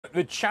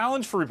The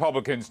challenge for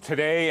Republicans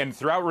today and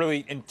throughout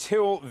really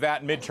until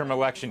that midterm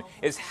election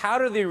is how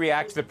do they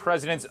react to the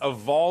president's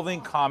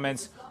evolving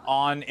comments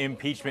on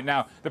impeachment.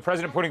 Now, the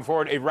president putting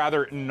forward a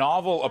rather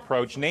novel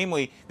approach,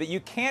 namely that you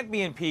can't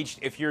be impeached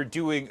if you're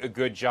doing a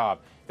good job.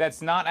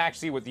 That's not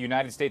actually what the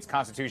United States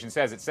Constitution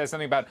says. It says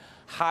something about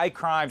high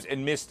crimes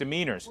and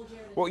misdemeanors.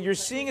 What you're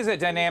seeing is a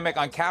dynamic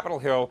on Capitol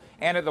Hill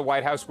and at the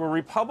White House where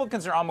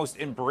Republicans are almost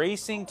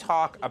embracing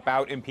talk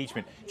about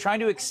impeachment, trying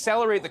to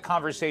accelerate the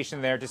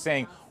conversation there to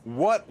saying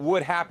what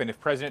would happen if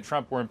President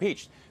Trump were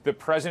impeached. The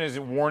president is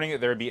warning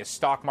that there would be a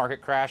stock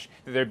market crash,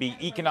 that there would be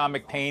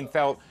economic pain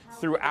felt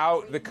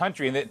throughout the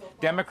country, and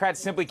that Democrats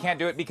simply can't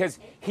do it because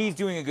he's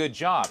doing a good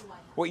job.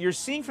 What you're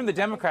seeing from the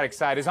Democratic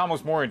side is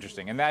almost more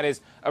interesting, and that is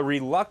a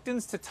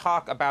reluctance to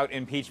talk about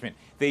impeachment.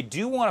 They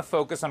do want to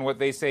focus on what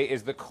they say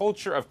is the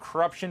culture of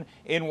corruption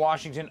in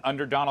Washington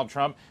under Donald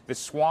Trump. The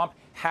swamp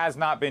has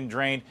not been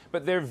drained,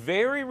 but they're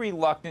very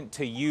reluctant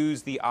to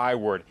use the I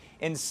word.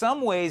 In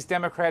some ways,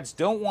 Democrats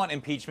don't want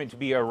impeachment to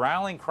be a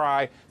rallying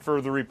cry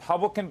for the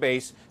Republican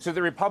base so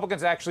the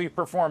Republicans actually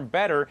perform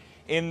better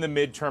in the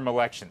midterm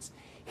elections.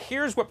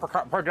 Here's what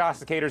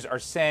prognosticators are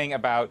saying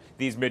about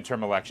these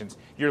midterm elections.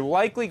 You're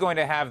likely going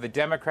to have the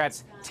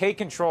Democrats take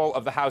control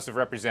of the House of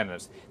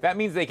Representatives. That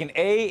means they can,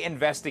 A,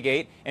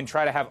 investigate and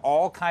try to have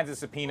all kinds of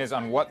subpoenas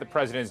on what the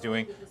president is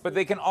doing, but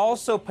they can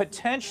also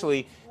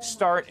potentially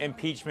start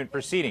impeachment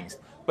proceedings.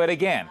 But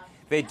again,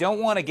 they don't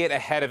want to get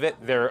ahead of it.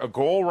 Their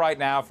goal right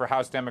now for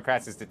House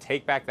Democrats is to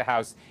take back the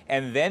House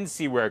and then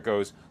see where it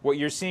goes. What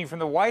you're seeing from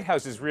the White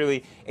House is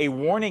really a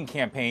warning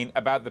campaign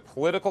about the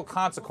political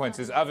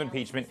consequences of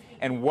impeachment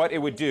and what it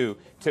would do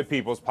to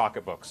people's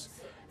pocketbooks.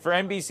 For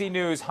NBC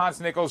News,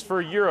 Nichols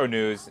for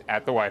Euronews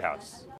at the White House.